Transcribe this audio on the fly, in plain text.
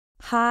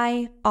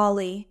Hi,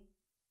 Ollie.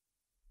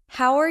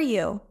 How are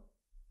you?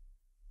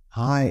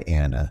 Hi,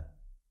 Anna.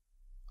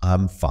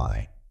 I'm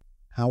fine.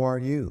 How are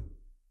you?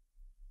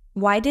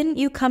 Why didn't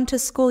you come to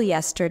school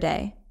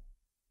yesterday?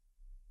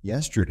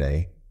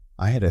 Yesterday,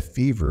 I had a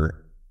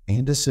fever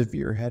and a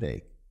severe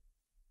headache.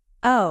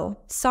 Oh,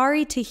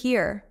 sorry to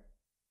hear.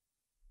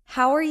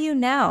 How are you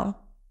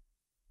now?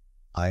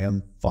 I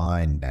am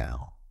fine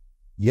now.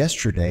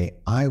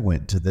 Yesterday, I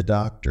went to the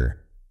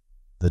doctor.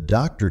 The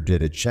doctor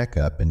did a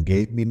checkup and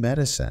gave me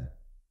medicine.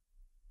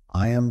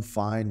 I am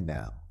fine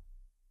now.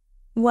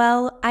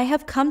 Well, I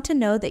have come to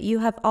know that you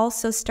have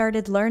also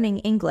started learning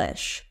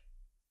English.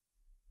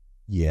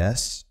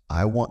 Yes,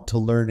 I want to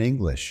learn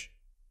English,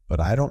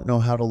 but I don't know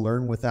how to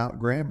learn without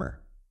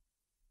grammar.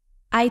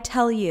 I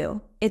tell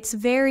you, it's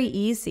very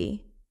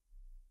easy.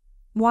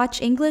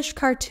 Watch English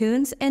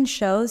cartoons and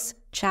shows,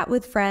 chat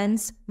with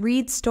friends,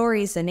 read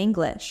stories in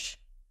English.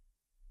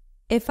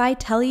 If I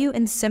tell you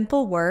in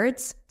simple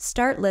words,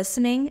 start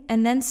listening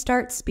and then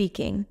start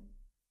speaking.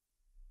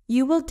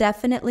 You will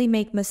definitely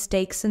make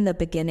mistakes in the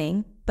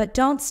beginning, but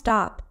don't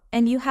stop,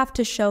 and you have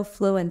to show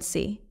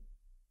fluency.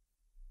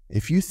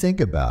 If you think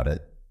about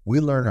it, we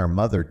learn our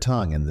mother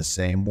tongue in the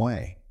same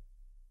way.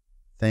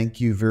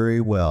 Thank you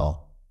very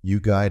well. You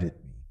guided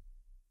me.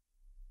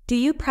 Do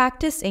you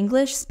practice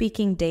English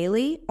speaking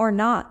daily or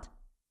not?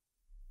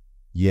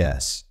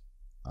 Yes,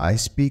 I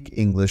speak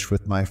English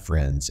with my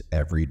friends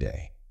every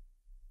day.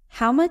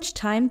 How much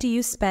time do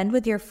you spend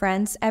with your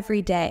friends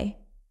every day?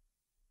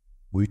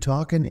 We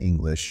talk in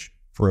English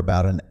for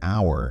about an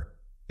hour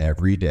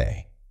every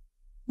day.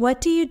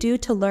 What do you do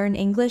to learn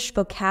English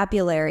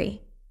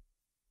vocabulary?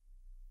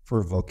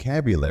 For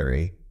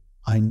vocabulary,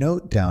 I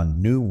note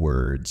down new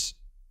words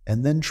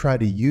and then try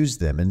to use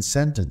them in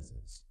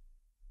sentences.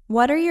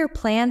 What are your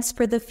plans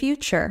for the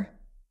future?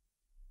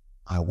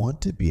 I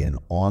want to be an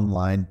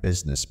online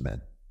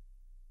businessman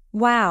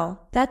Wow,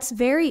 that's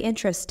very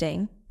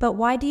interesting. But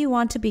why do you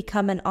want to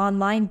become an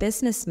online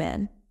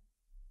businessman?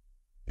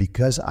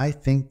 because I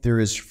think there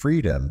is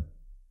freedom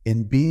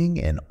in being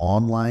an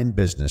online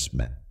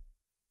businessman.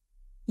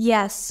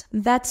 Yes,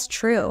 that's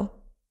true.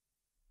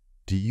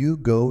 Do you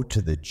go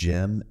to the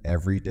gym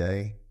every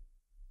day?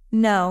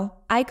 No,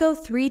 I go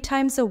 3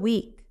 times a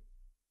week.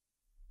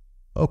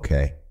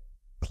 Okay,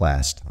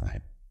 class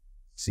time.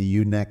 See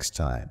you next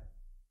time.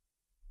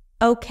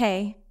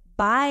 Okay,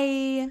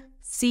 bye.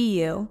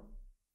 See you.